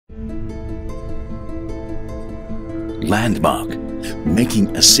landmark,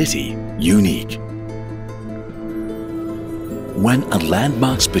 making a city unique. When a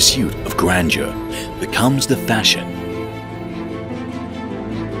landmark's pursuit of grandeur becomes the fashion,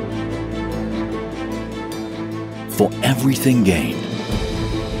 for everything gained,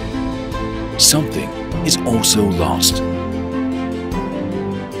 something is also lost.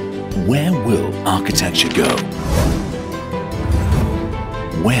 Where will architecture go?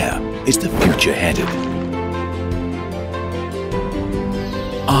 Where is the future headed?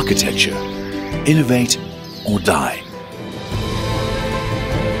 Architecture, innovate or die.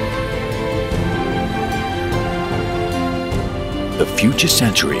 The future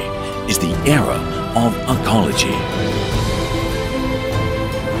century is the era of ecology.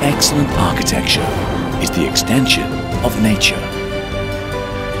 Excellent architecture is the extension of nature.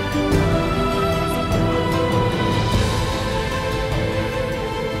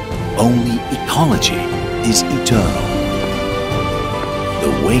 Only ecology is eternal.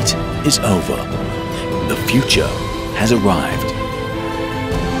 The wait is over. The future has arrived.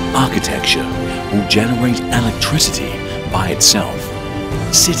 Architecture will generate electricity by itself.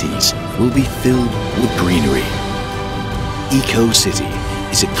 Cities will be filled with greenery. Eco-city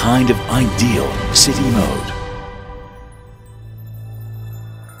is a kind of ideal city mode.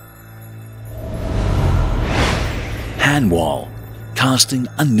 HANWALL, casting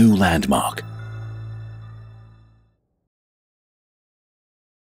a new landmark.